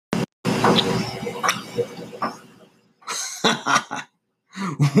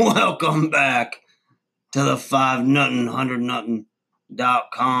Welcome back to the 5 Nuttin 100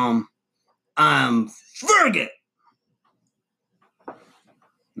 Nuttin.com. I'm Ferget.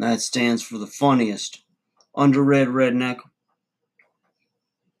 That stands for the funniest underread redneck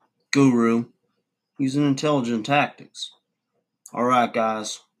guru using intelligent tactics. Alright,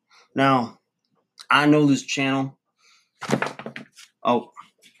 guys. Now, I know this channel. Oh,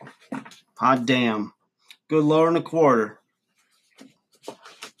 hot damn. Good Lord and a quarter.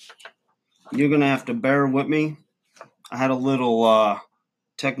 You're going to have to bear with me. I had a little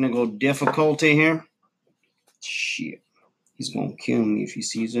technical difficulty here. Shit. He's going to kill me if he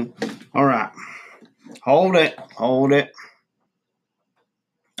sees it. All right. Hold it.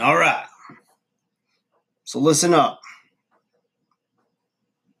 All right. So listen up.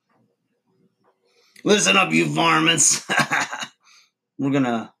 Listen up, you varmints. We're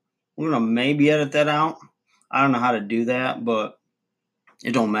gonna maybe edit that out. I don't know how to do that, but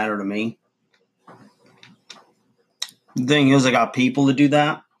it don't matter to me. The thing is, I got people to do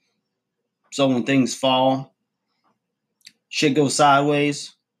that. So when things fall, shit goes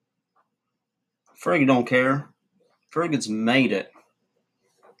sideways, Fergie don't care. Fergie's made it.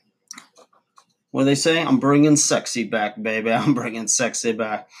 What do they say? I'm bringing sexy back, baby. I'm bringing sexy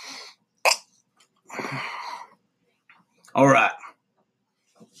back. All right.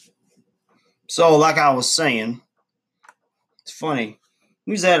 So, like I was saying, it's funny.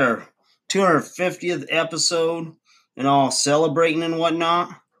 We was at our 250th episode and all celebrating and whatnot.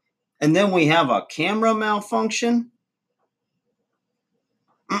 And then we have a camera malfunction.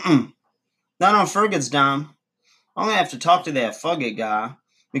 Not on Fergit's dime. I'm going to have to talk to that Fugget guy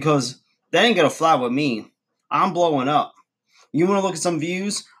because that ain't going to fly with me. I'm blowing up. You want to look at some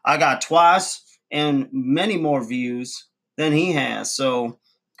views? I got twice and many more views than he has. So,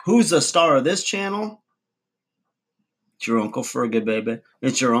 who's the star of this channel? It's your Uncle Ferget, baby.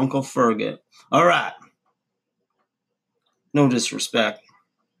 It's your Uncle Ferget. All right. No disrespect.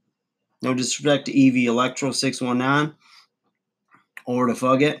 No disrespect to Evie Electro 619 or to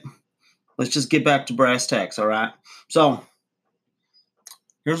Fugget. Let's just get back to brass tacks, all right? So,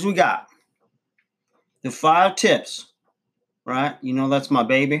 here's what we got. The 5 tips, right? You know that's my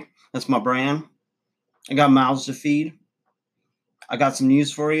baby. That's my brand. I got mouths to feed. I got some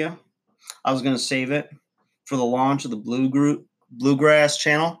news for you. I was going to save it for the launch of the Bluegrass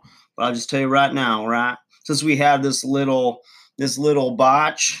channel, but I'll just tell you right now, right? Since we have this little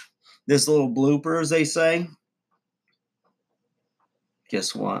botch, this little blooper, as they say,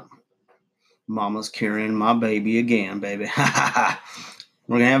 guess what? Mama's carrying my baby again, baby.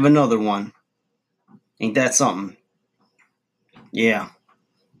 We're going to have another one. Ain't that something? Yeah.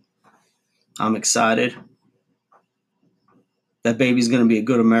 I'm excited. That baby's going to be a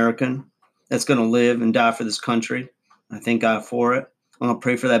good American that's going to live and die for this country. I thank God for it. I'm going to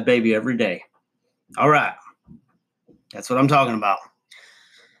pray for that baby every day. All right. That's what I'm talking about.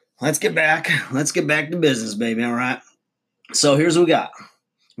 Let's get back to business, baby. All right. So here's what we got.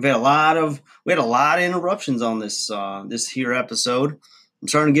 We had a lot of interruptions on this here episode. I'm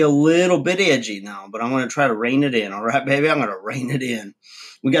starting to get a little bit edgy now, but I'm going to try to rein it in. All right, baby? I'm going to rein it in.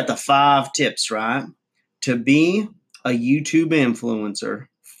 We got the 5 tips, right? To be a YouTube influencer.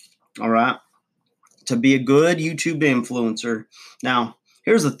 All right? To be a good YouTube influencer. Now,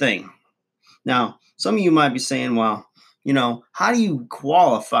 here's the thing. Now, some of you might be saying, well, you know, how do you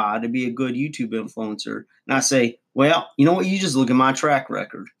qualify to be a good YouTube influencer? And I say, well, you know what? You just look at my track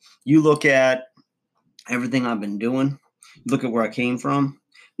record. You look at everything I've been doing. You look at where I came from.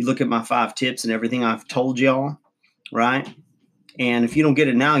 You look at my 5 tips and everything I've told y'all, right? And if you don't get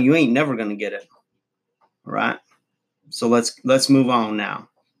it now, you ain't never going to get it, right? So let's move on now,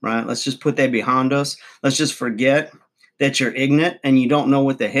 right? Let's just put that behind us. Let's just forget that you're ignorant and you don't know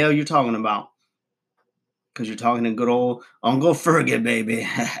what the hell you're talking about. Because you're talking to good old Uncle Ferget, baby.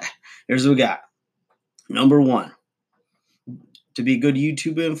 Here's what we got. Number 1. To be a good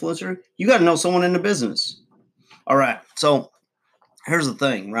YouTube influencer, you got to know someone in the business. All right. So here's the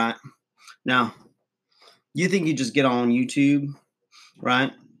thing, right? Now, you think you just get on YouTube,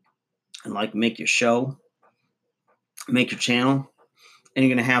 right? And like make your show, make your channel, and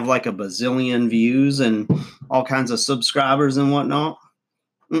you're going to have like a bazillion views and all kinds of subscribers and whatnot.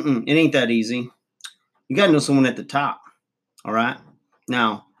 It ain't that easy. You got to know someone at the top. All right.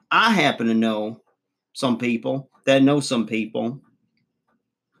 Now, I happen to know some people that know some people,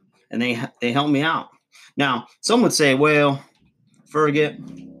 and they help me out. Now, some would say, well, Ferget,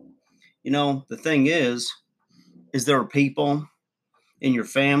 you know, the thing is there are people in your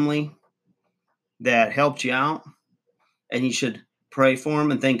family that helped you out, and you should pray for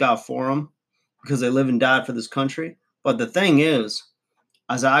them and thank God for them because they live and died for this country. But the thing is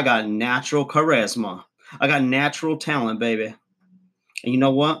I got natural charisma. I got natural talent, baby. And you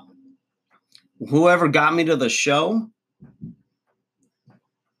know what? Whoever got me to the show,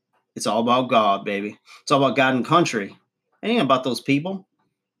 it's all about God, baby. It's all about God and country. It ain't about those people.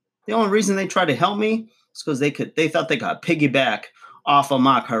 The only reason they tried to help me is because they thought they got piggyback off of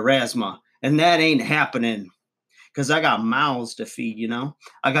my charisma. And that ain't happening. Because I got mouths to feed, you know?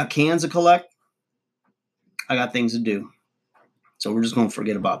 I got cans to collect. I got things to do. So we're just going to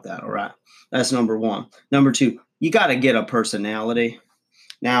forget about that, all right? That's number one. Number two, you got to get a personality.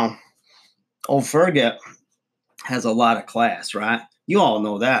 Now, old Fergus has a lot of class, right? You all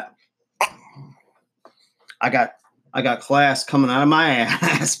know that. I got class coming out of my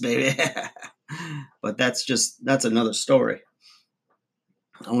ass, baby. But that's another story.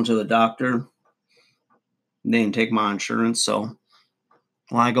 I went to the doctor. They didn't take my insurance, so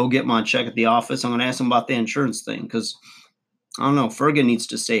when I go get my check at the office, I'm going to ask them about the insurance thing because, I don't know, Fergus needs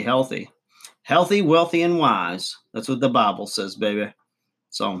to stay healthy. Healthy, wealthy, and wise. That's what the Bible says, baby.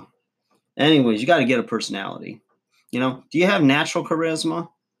 So, anyways, you got to get a personality. You know, do you have natural charisma?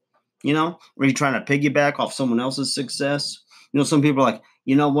 You know, or are you trying to piggyback off someone else's success? You know, some people are like,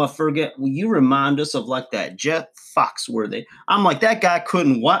 you know what, Fergus, will you remind us of like that Jeff Foxworthy? I'm like, that guy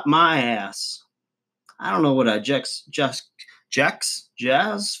couldn't wipe my ass. I don't know what a Jazz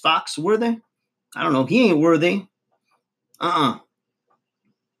Foxworthy? I don't know. He ain't worthy.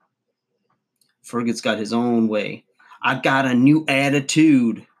 Fergus got his own way. I got a new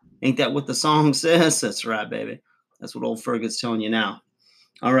attitude. Ain't that what the song says? That's right, baby. That's what old Fergus telling you now.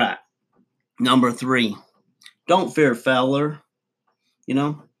 All right. Number 3. Don't fear failure. You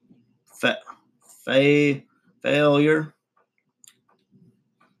know, failure.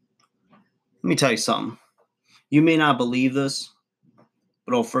 Let me tell you something. You may not believe this,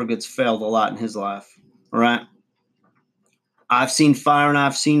 but old Fergus failed a lot in his life. All right. I've seen fire and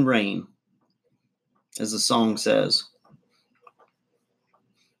I've seen rain, as the song says.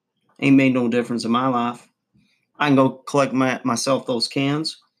 Ain't made no difference in my life. I can go collect myself those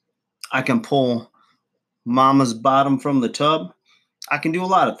cans. I can pull mama's bottom from the tub. I can do a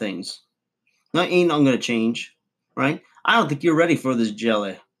lot of things. That ain't going to change, right? I don't think you're ready for this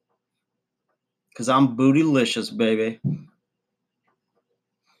jelly. Because I'm bootylicious, baby.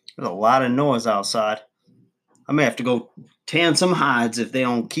 There's a lot of noise outside. I may have to go tan some hides if they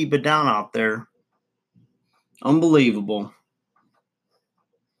don't keep it down out there. Unbelievable.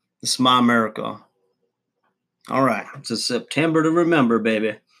 This is my America. All right. It's a September to remember,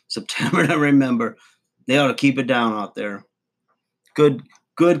 baby. September to remember. They ought to keep it down out there. Good,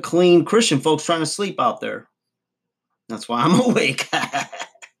 clean Christian folks trying to sleep out there. That's why I'm awake.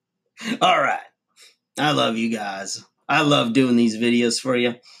 All right. I love you guys. I love doing these videos for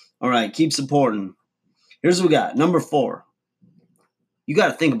you. All right. Keep supporting. Here's what we got. Number 4. You got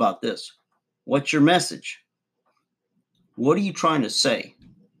to think about this. What's your message? What are you trying to say?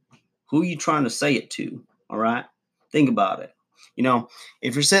 Who are you trying to say it to? All right. Think about it. You know,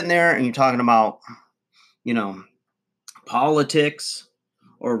 if you're sitting there and you're talking about, you know, politics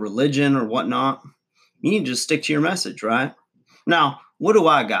or religion or whatnot, you need to just stick to your message, right? Now, what do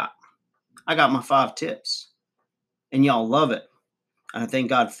I got? I got my 5 tips. And y'all love it. And I thank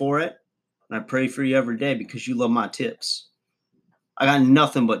God for it. And I pray for you every day because you love my tips. I got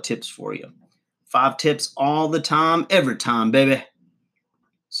nothing but tips for you. 5 tips all the time, every time, baby.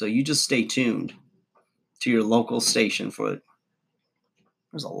 So you just stay tuned to your local station for it.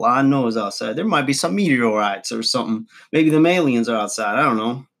 There's a lot of noise outside. There might be some meteorites or something. Maybe the aliens are outside. I don't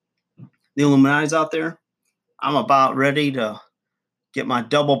know. The Illuminati's out there. I'm about ready to get my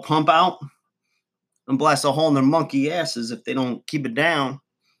double pump out and blast a hole in their monkey asses if they don't keep it down.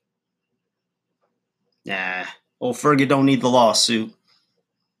 Nah, old Fergie don't need the lawsuit.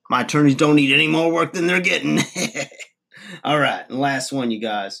 My attorneys don't need any more work than they're getting. All right, and last one, you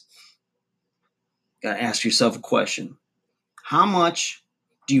guys. Got to ask yourself a question. How much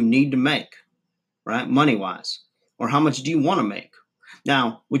do you need to make, right, money-wise? Or how much do you want to make?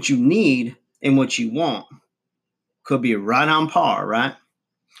 Now, what you need and what you want could be right on par, right?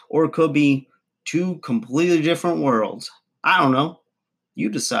 Or it could be 2 completely different worlds. I don't know. You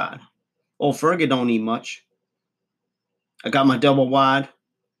decide. Old Fergie don't need much. I got my double wide.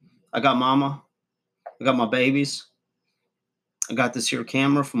 I got mama. I got my babies. I got this here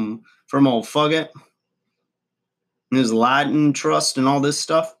camera from old Fugget. And his lighting trust and all this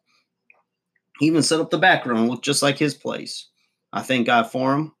stuff. He even set up the background, looked just like his place. I thank God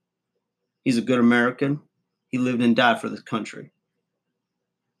for him. He's a good American. He lived and died for this country.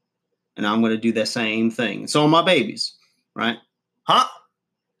 And I'm going to do that same thing. So are my babies, right? Huh?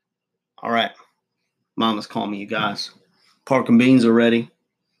 All right. Mama's calling me, you guys. Pork and beans are ready.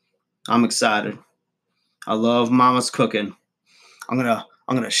 I'm excited. I love Mama's cooking. I'm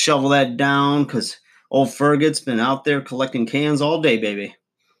gonna shovel that down because old Fergit's been out there collecting cans all day, baby.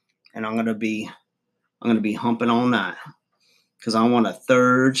 And I'm gonna be humping all night because I want a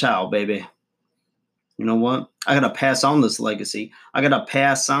third child, baby. You know what? I gotta pass on this legacy. I gotta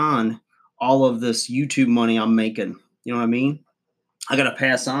pass on all of this YouTube money I'm making. You know what I mean? I gotta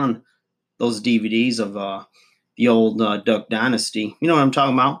pass on those DVDs of the old Duck Dynasty. You know what I'm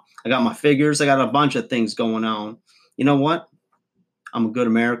talking about? I got my figures. I got a bunch of things going on. You know what? I'm a good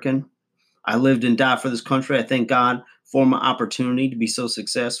American. I lived and died for this country. I thank God for my opportunity to be so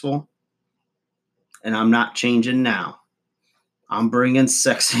successful. And I'm not changing now. I'm bringing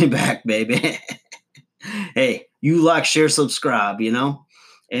sexy back, baby. Hey, you like, share, subscribe, you know?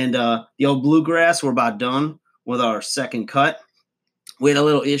 And the old bluegrass, we're about done with our second cut. We had a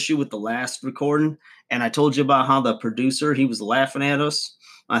little issue with the last recording, and I told you about how the producer, he was laughing at us.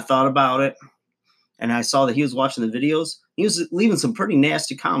 I thought about it, and I saw that he was watching the videos. He was leaving some pretty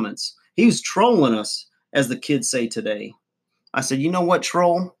nasty comments. He was trolling us, as the kids say today. I said, you know what,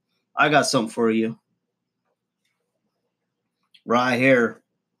 troll? I got something for you. Right here.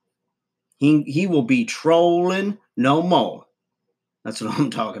 He will be trolling no more. That's what I'm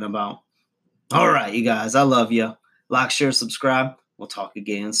talking about. All right, you guys. I love you. Like, share, subscribe. We'll talk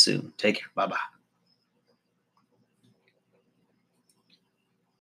again soon. Take care. Bye-bye.